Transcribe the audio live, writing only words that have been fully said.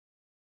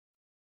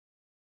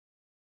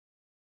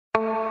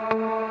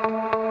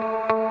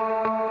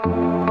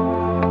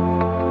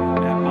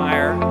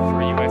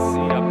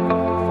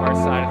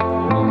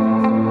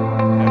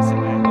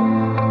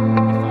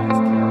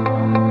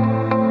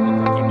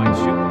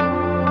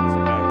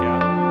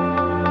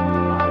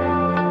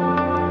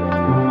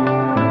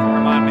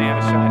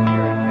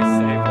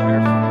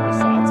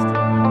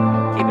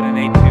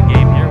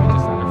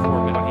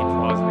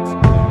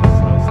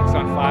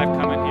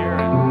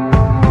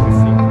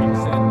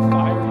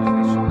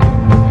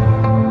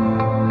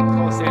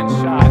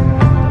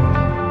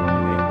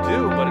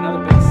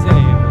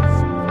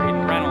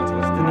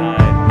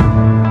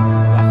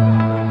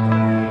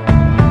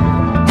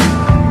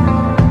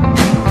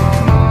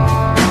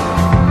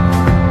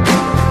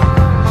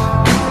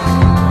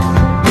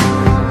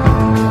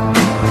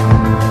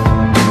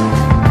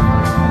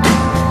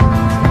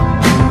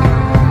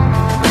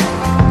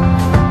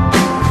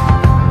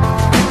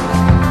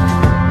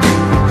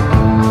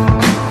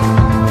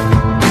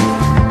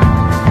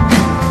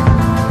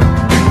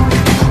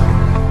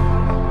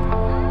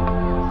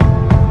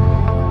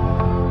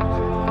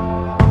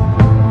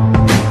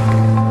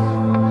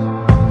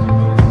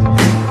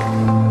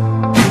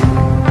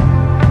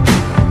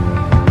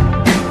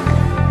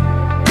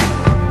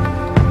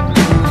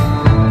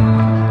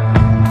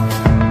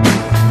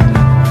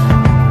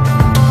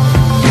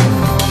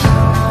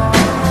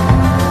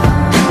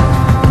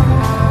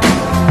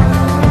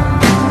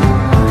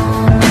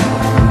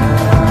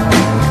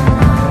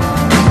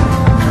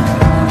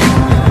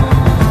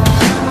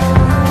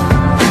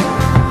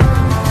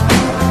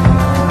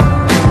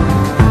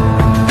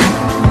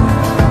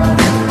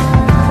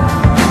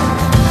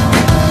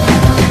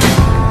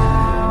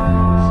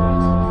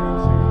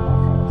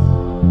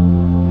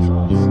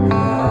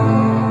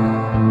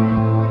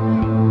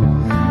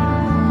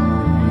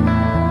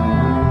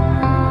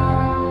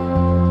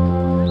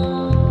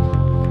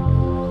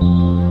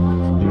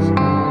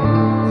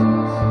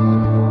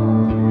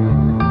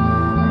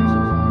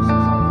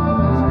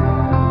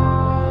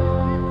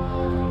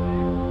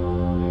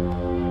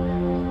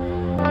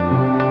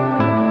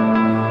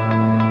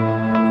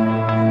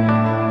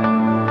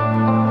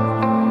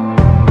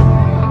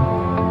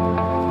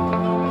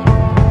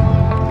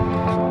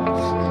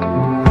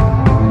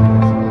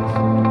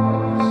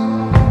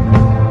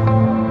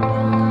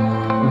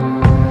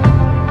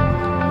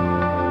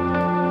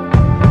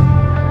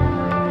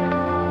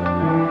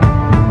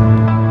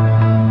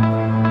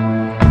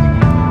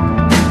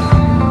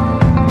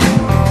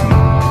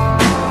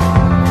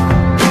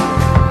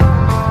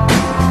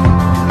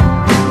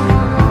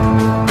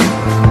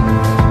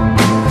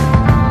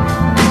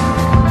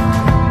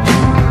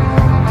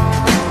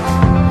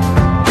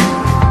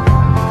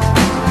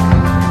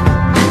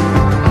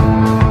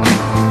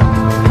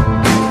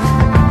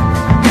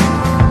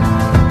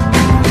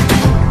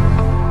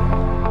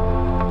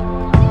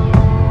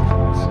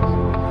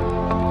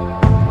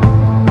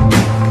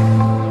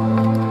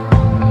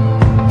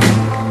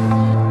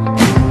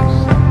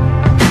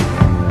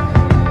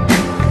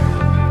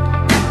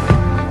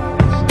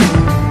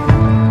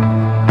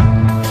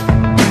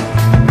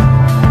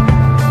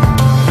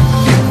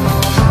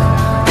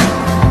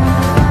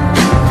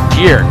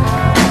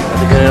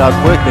out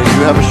quick. They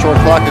do have a short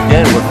clock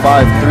again with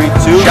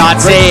 5-3-2.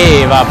 Shot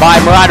save by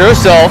Murat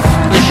Ersoz.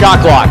 The shot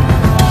clock.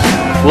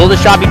 Will the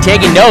shot be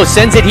taken? No.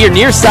 Sends it here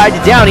near side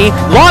to Downey.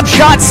 Lob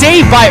shot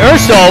saved by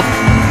Ersoz.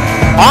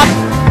 Off.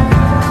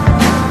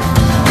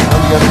 On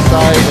the other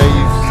side, they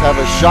have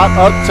a shot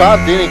up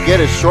top. Didn't get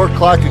a short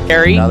clock.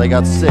 Carry. Now they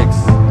got 6.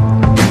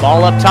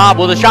 Ball up top.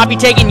 Will the shot be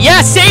taken?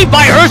 Yes. Saved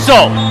by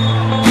Ersoz.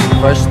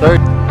 Fresh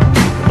 30.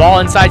 Ball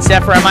inside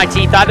set for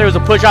MIT. Thought there was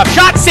a push-off.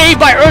 Shot saved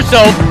by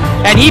Ersoz,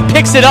 and he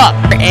picks it up.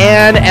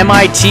 And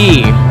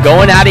MIT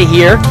going out of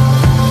here.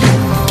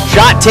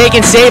 Shot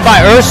taken, saved by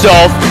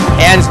Ersoz,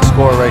 and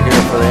Score right here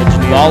for the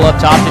Engineers. Ball up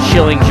top to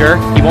Schillinger.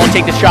 He won't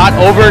take the shot.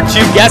 Over to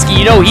Geske.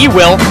 You know he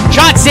will.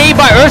 Shot saved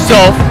by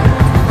Ersoz,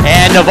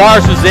 and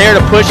Navarez was there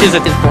to push his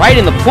right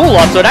in the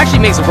pull-up, so it actually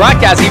makes the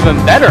broadcast even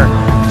better,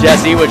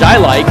 Jesse, which I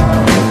like.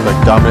 Looks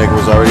like Dominic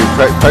was already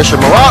pressure.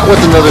 Murat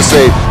with another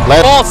save.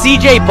 Ball,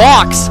 CJ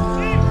box.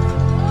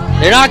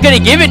 They're not going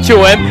to give it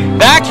to him.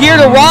 Back here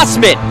to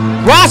Rossman.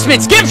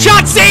 Rossman, skip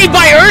shot saved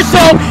by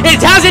Ersoz.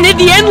 It hasn't hit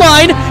the end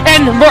line,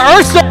 and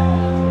Ersoz.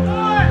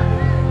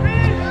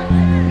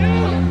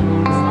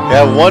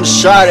 Yeah, one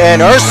shot,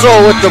 and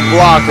Ersoz with the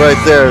block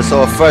right there.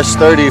 So a fresh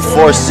 30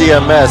 for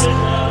CMS.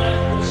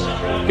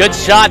 Good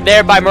shot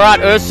there by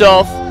Murat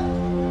Ersoz.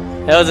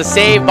 That was a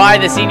save by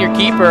the senior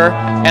keeper,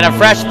 and a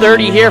fresh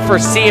 30 here for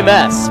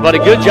CMS. But a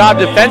good job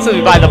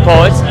defensively by the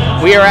Poets.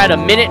 We are at a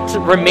minute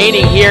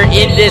remaining here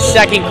in this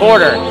second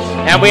quarter,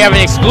 and we have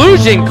an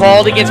exclusion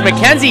called against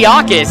Mackenzie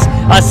Akis,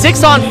 a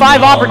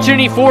 6-on-5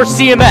 opportunity for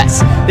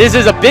CMS. This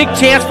is a big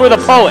chance for the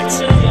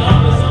Poets.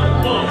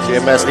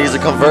 CMS needs to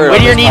convert.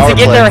 Whittier needs to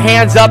get their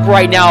hands up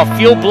right now. A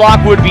field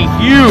block would be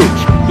huge.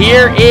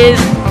 Here is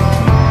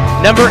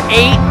number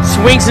 8,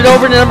 swings it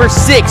over to number 6,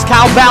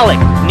 Kyle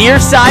Ballack. Near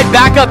side,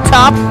 back up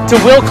top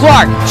to Will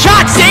Clark.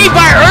 Shot saved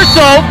by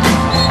Ersoz.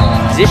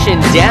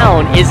 Position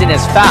down isn't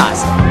as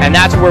fast, and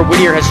that's where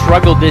Whittier has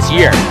struggled this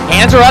year.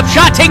 Hands are up,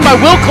 shot taken by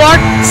Will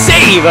Clark,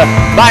 save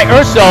by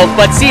Ersoz,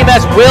 but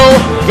CMS will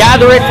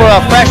gather it for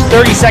a fresh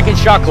 30-second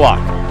shot clock.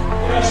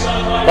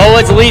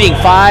 Poets leading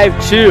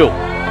 5-2.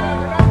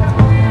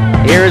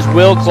 Here's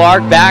Will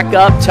Clark back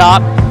up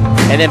top,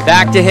 and then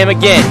back to him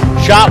again.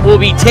 Shot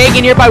will be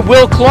taken here by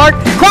Will Clark.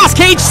 Cross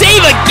cage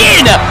save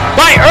again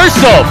by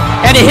Ersoz,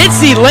 and it hits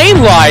the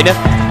lane line.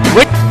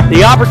 With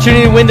the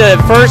opportunity to win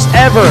the first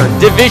ever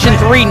Division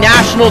III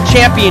National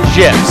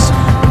Championships.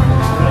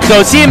 So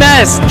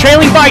CMS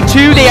trailing by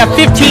 2. They have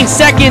 15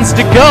 seconds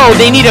to go.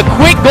 They need a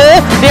quick goal.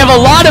 They have a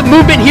lot of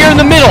movement here in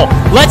the middle.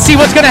 Let's see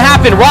what's going to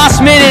happen.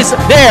 Rossman is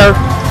there.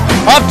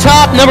 Up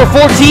top, number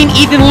 14,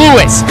 Ethan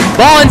Lewis.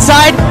 Ball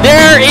inside.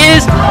 There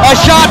is a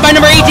shot by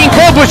number 18,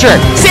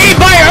 Colbusher. Saved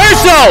by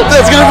Ersoz.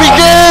 That's going to be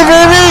good,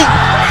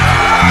 baby.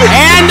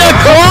 And the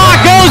clock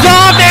goes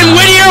off, and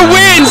Whittier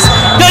wins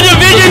the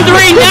Division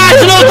III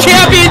National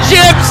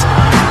Championships.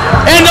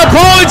 And the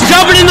Poets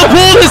jumping in the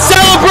pool to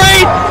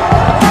celebrate.